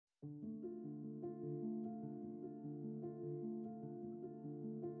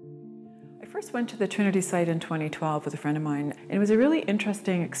first went to the Trinity site in 2012 with a friend of mine, and it was a really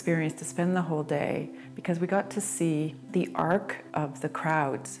interesting experience to spend the whole day because we got to see the arc of the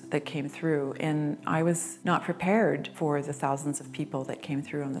crowds that came through, and I was not prepared for the thousands of people that came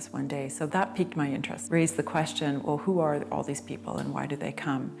through on this one day. So that piqued my interest, raised the question, well, who are all these people and why do they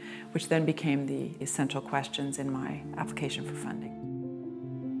come? Which then became the essential questions in my application for funding.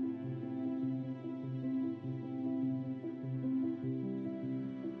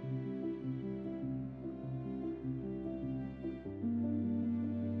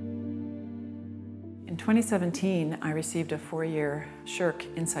 In 2017, I received a 4-year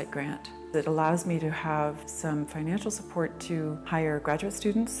SSHRC Insight grant that allows me to have some financial support to hire graduate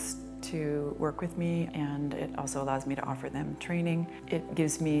students to work with me, and it also allows me to offer them training. It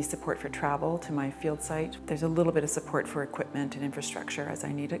gives me support for travel to my field site. There's a little bit of support for equipment and infrastructure as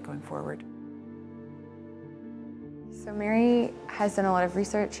I need it going forward. So Mary has done a lot of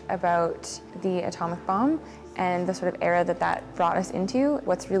research about the atomic bomb and the sort of era that brought us into.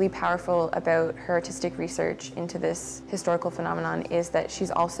 What's really powerful about her artistic research into this historical phenomenon is that she's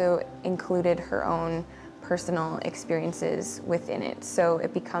also included her own personal experiences within it. So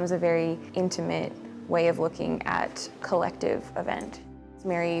it becomes a very intimate way of looking at collective event.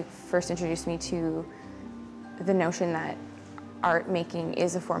 Mary first introduced me to the notion that art making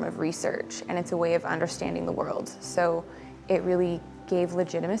is a form of research and it's a way of understanding the world. So it really gave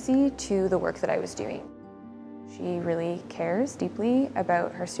legitimacy to the work that I was doing. She really cares deeply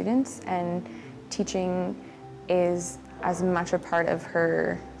about her students, and teaching is as much a part of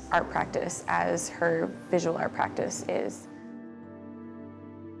her art practice as her visual art practice is.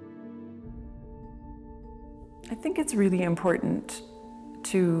 I think it's really important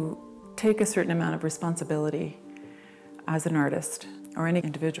to take a certain amount of responsibility as an artist or any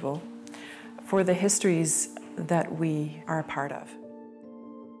individual for the histories that we are a part of.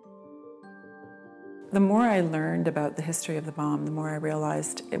 The more I learned about the history of the bomb, the more I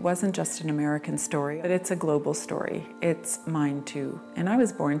realized it wasn't just an American story, but it's a global story. It's mine too. And I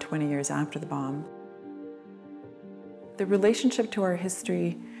was born 20 years after the bomb. The relationship to our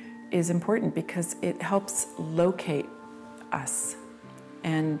history is important because it helps locate us.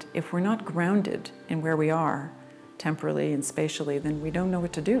 And if we're not grounded in where we are, temporally and spatially, then we don't know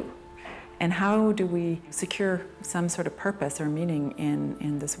what to do. And how do we secure some sort of purpose or meaning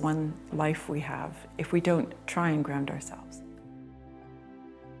in this one life we have if we don't try and ground ourselves?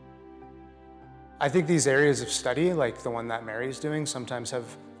 I think these areas of study, like the one that Mary's doing, sometimes have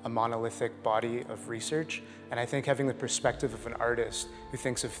a monolithic body of research. And I think having the perspective of an artist who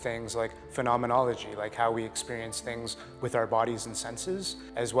thinks of things like phenomenology, like how we experience things with our bodies and senses,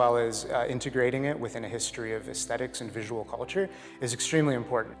 as well as integrating it within a history of aesthetics and visual culture, is extremely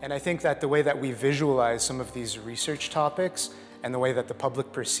important. And I think that the way that we visualize some of these research topics and the way that the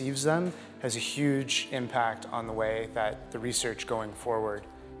public perceives them has a huge impact on the way that the research going forward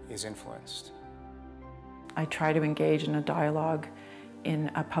is influenced. I try to engage in a dialogue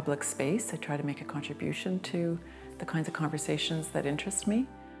in a public space. I try to make a contribution to the kinds of conversations that interest me.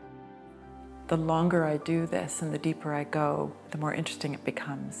 The longer I do this and the deeper I go, the more interesting it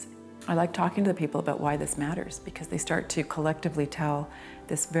becomes. I like talking to the people about why this matters because they start to collectively tell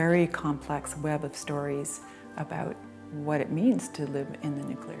this very complex web of stories about what it means to live in the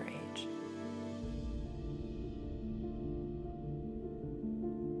nuclear age.